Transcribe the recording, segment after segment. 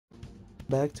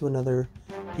back to another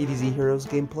PvZ Heroes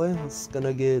gameplay. I'm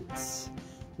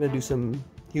gonna do some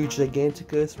huge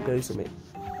Giganticus. We're gonna do some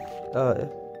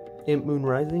Imp Moon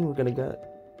Rising. We're gonna got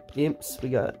Imps. We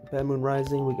got Bad Moon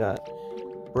Rising. We got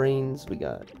Brains. We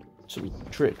got some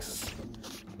tricks.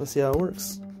 Let's see how it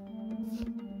works.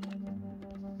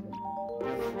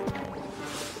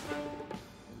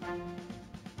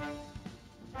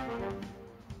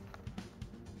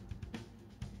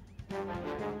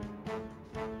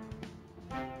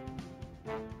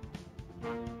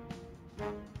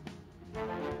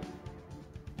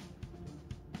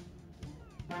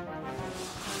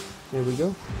 There we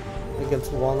go.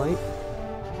 Against Wall Knight.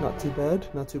 Not too bad,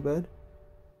 not too bad.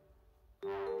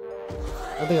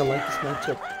 I think I like this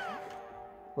matchup.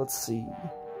 Let's see.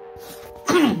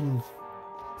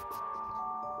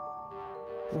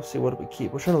 Let's see, what do we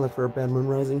keep? We're trying to look for a Bad Moon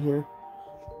Rising here.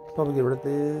 Probably get rid of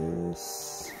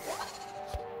this.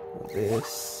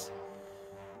 This.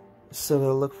 Still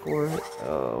gotta look for it.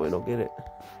 Oh, we don't get it.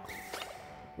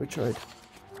 We tried.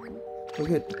 We'll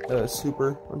get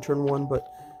Super on turn 1, but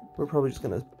we're probably just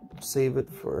gonna save it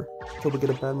for until we get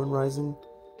a Bad Moon Rising.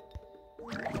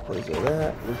 Because of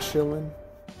that, we're chilling.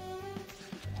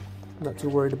 Not too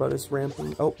worried about us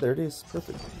ramping. Oh, there it is.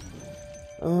 Perfect.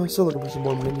 Still looking for some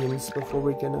more minions before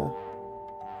we can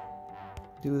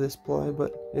do this play,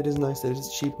 but it is nice that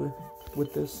it's cheaper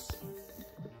with this.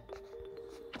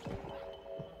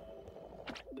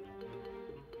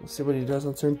 Let's see what he does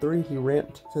on turn 3. He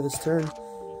ramped to this turn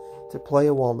to play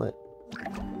a Walnut.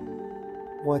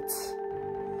 What?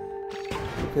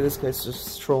 Okay, this guy's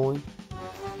just trolling.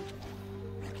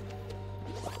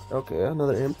 Okay,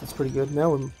 another imp. That's pretty good.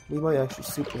 Now we might actually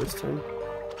super this turn.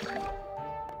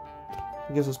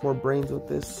 He gives us more brains with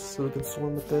this, so we can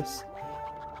swarm with this.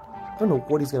 I don't know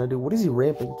what he's gonna do. What is he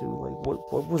ramping to? Like,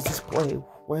 what was this play?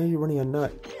 Why are you running a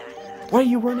nut? Why are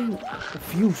you running a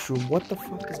fuse shroom? What the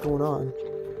fuck is going on?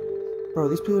 Bro,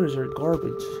 these pillars are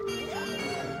garbage.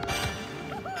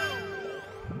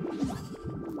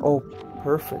 Oh,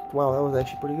 perfect. Wow, that was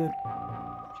actually pretty good.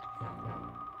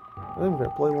 I think we're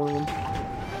gonna play one of them.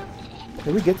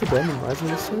 Can we get to Bad Moon Rising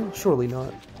this turn? Surely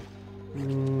not.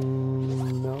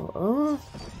 No.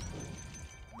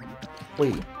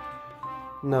 Wait.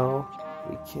 No,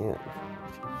 we can't.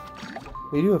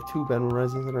 We do have 2 Bad Moon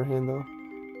Risings in our hand, though.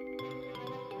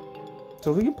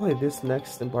 So if we can play this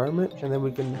next environment, and then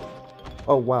we can...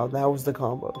 Oh, wow, that was the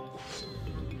combo.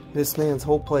 This man's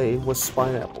whole play was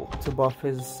Spineapple to buff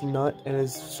his nut and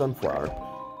his sunflower.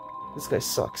 This guy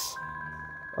sucks.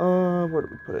 Where do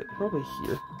we put it? Probably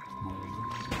here.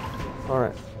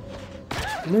 Alright.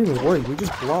 I'm not even worried, we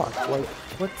just blocked. Like,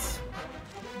 what?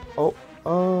 Oh,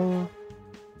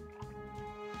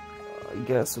 I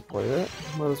guess we'll play that.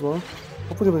 Might as well.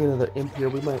 Hopefully we get another imp here.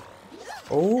 We might...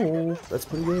 Oh, that's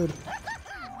pretty good.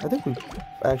 I think we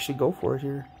actually go for it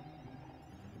here.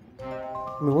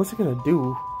 I mean, what's it gonna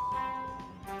do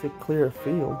to clear a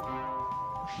field?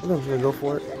 I think I'm just gonna go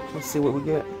for it. Let's see what we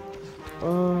get.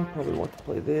 Probably want to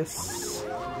play this.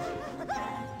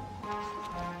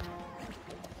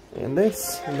 And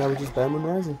this. And now we just Bad Moon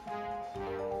Rising.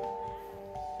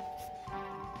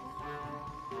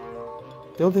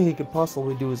 The only thing he could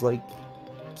possibly do is like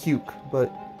Cuke,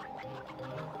 but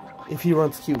if he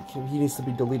runs Cuke, he needs to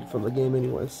be deleted from the game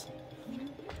anyways.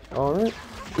 Alright.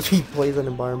 If he plays an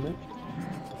environment,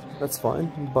 that's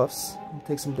fine. He buffs. He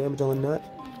takes some damage on the nut.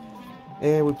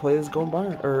 And we play this going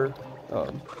by, or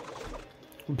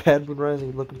Bad Moon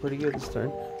Rising, looking pretty good this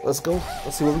turn. Let's go.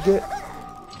 Let's see what we get.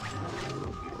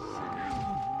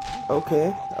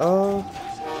 Okay.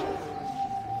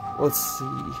 Let's see.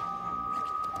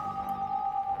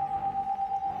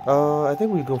 I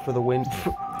think we go for the win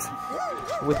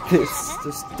with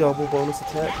this double bonus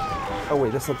attack. Oh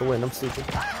wait, that's not the win. I'm stupid.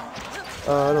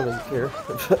 I don't really care.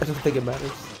 I don't think it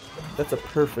matters. That's a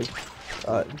perfect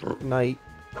knight.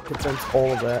 Presents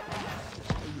all of that.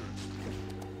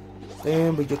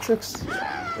 And we get tricks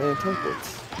and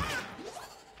teleports.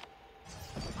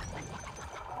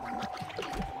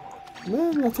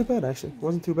 Man, not too bad actually.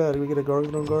 Wasn't too bad. We get a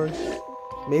guard on guard.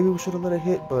 Maybe we should have let it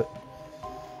hit, but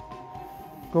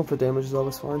going for damage is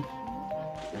always fine.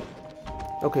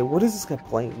 Okay, what is this guy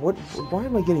playing? Why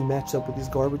am I getting matched up with these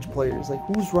garbage players? Like,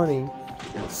 who's running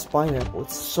Spineapple?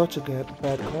 It's such a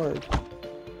bad card.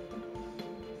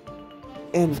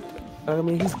 And I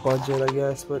mean, he's budget, I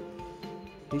guess, but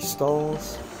he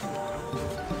stalls.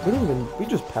 We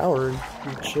just power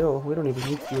and chill. We don't even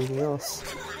need to do anything else.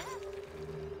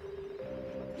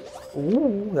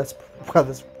 Ooh,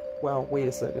 wow, wait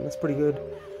a second, that's pretty good.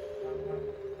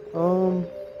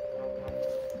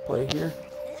 Play here.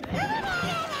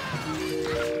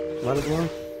 Might as well.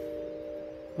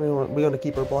 We want to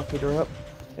keep our block meter up.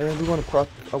 And we want to proc...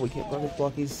 Oh, we can't proc his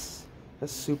block. He's a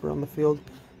super on the field.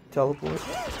 Teleport.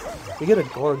 We get a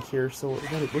guard here, so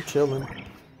we're chilling.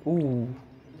 Ooh.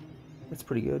 That's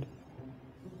pretty good.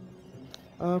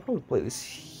 I'll probably play this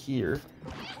here.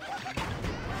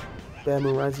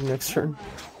 BMR Rising next turn.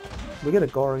 We get a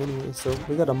guard anyway, so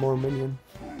we got a more minion.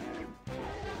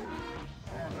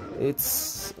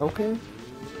 It's okay.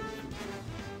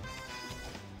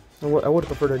 I would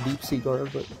have preferred a deep sea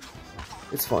guard, but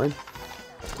it's fine.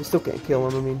 We still can't kill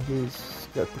him. I mean, he's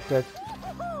got protect.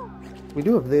 We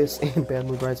do have this and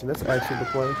BMR Rising. That's actually the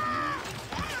play.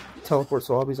 Teleport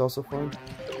Swab is also fine.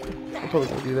 I'm probably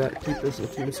gonna do that. Keep this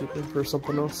Athena Super for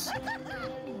something else.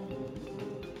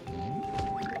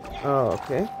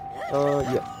 Okay.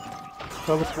 Yeah.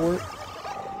 Teleport.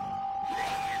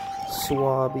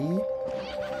 Swabby.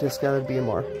 Discounted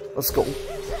BMR. Let's go.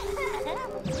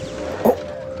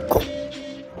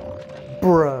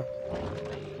 Bruh.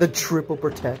 The triple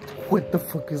protect. What the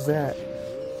fuck is that?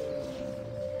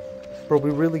 Bro,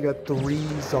 we really got 3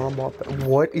 Zombot.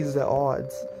 What is the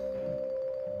odds?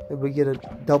 If we get a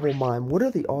double mime. What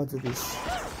are the odds of this?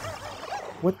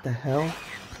 What the hell?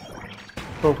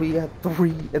 Bro, we got 3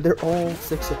 and they're all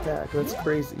 6 attack. That's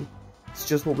crazy. It's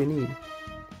just what we need.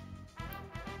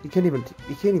 He can't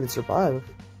even survive.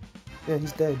 Yeah,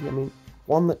 he's dead. I mean,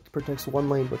 one that protects one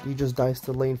lane, but he just dies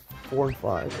to lane 4 and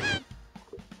 5.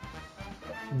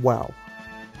 Wow.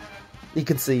 He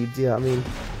concedes, yeah, I mean,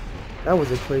 that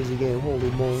was a crazy game,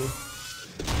 holy moly.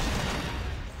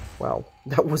 Wow,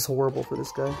 that was horrible for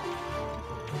this guy.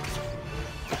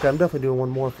 Okay, I'm definitely doing one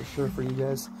more for sure for you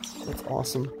guys. That's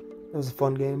awesome. That was a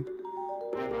fun game.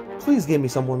 Please give me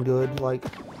someone good, like,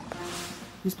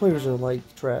 these players are like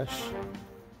trash.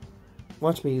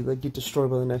 Watch me like get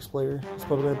destroyed by the next player. It's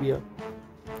probably gonna be a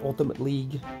Ultimate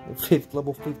League, a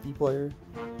level 50 player.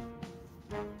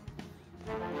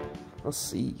 Let's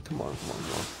see. Come on.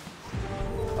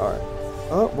 Alright.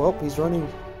 Oh, well, he's running.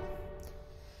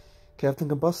 Captain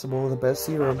Combustible, the best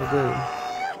hero in the game.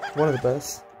 One of the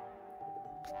best.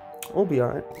 We'll be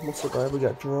alright. We'll survive. We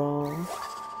got Draw.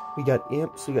 We got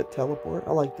Imps. We got Teleport.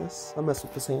 I like this. I mess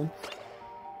with this hand.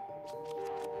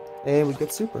 And we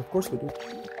get Super. Of course we do.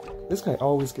 This guy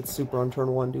always gets Super on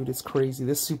turn 1, dude. It's crazy.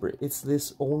 This Super, it's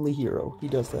this only hero. He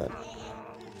does that.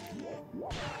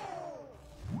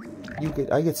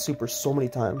 I get Super so many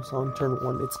times on turn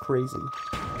 1. It's crazy.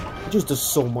 It just does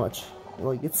so much.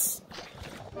 Like, it's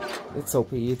OP.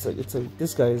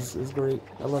 This guy is great.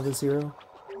 I love this hero.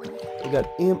 We got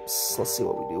Imps. Let's see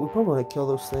what we do. We probably want to kill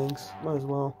those things. Might as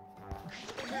well.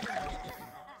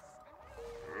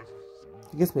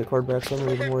 He gets me a card back, so I'm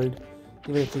not even worried.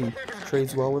 Even if he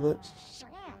trades well with it.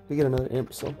 We get another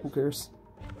Imp, so who cares?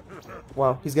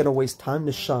 Wow, he's gonna waste time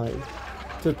to shine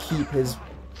to keep his...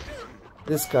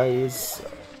 This guy is...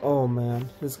 Oh man,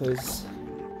 this guy's...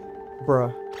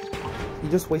 Bruh. He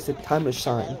just wasted time to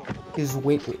shine. His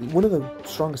weight, one of the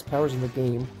strongest powers in the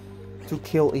game, to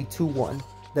kill a 2-1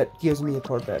 that gives me a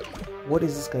card back. What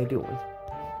is this guy doing?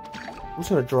 I'm just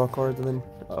gonna draw cards and then...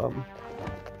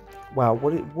 Wow,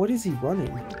 what is he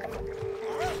running?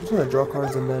 I'm just gonna draw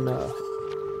cards and then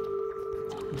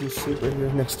do Super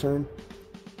here next turn.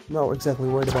 I'm not exactly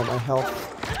worried about my health.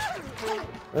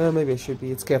 Maybe I should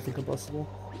be. It's Captain Combustible.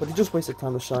 But he just wasted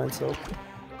time to shine, so...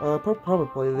 probably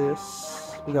play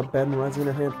this. We got BMR Rising in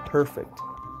our hand. Perfect.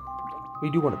 We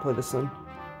do want to play this then.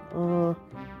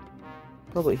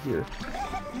 Probably here.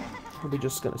 We're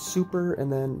just gonna Super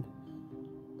and then...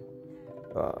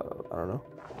 I don't know.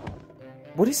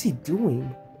 What is he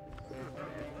doing?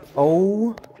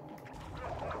 Oh...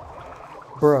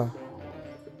 Bruh.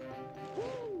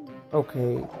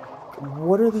 Okay.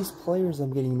 What are these players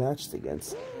I'm getting matched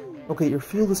against? Okay, your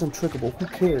field is untrickable. Who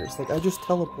cares? Like, I just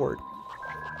teleport.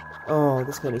 Oh,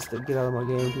 this guy needs to get out of my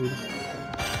game, dude.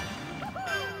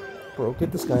 Bro,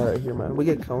 get this guy out of here, man. We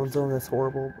get Cone Zone, that's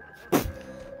horrible.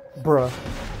 Bruh.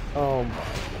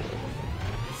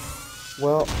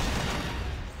 Well...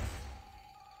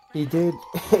 He did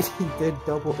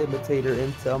double Imitator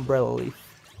into Umbrella Leaf.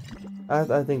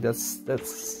 I think that's a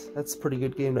pretty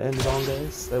good game to end it on,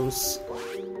 guys.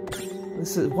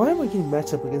 Why am I getting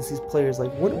matched up against these players?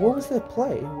 Like, what was that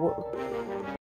play?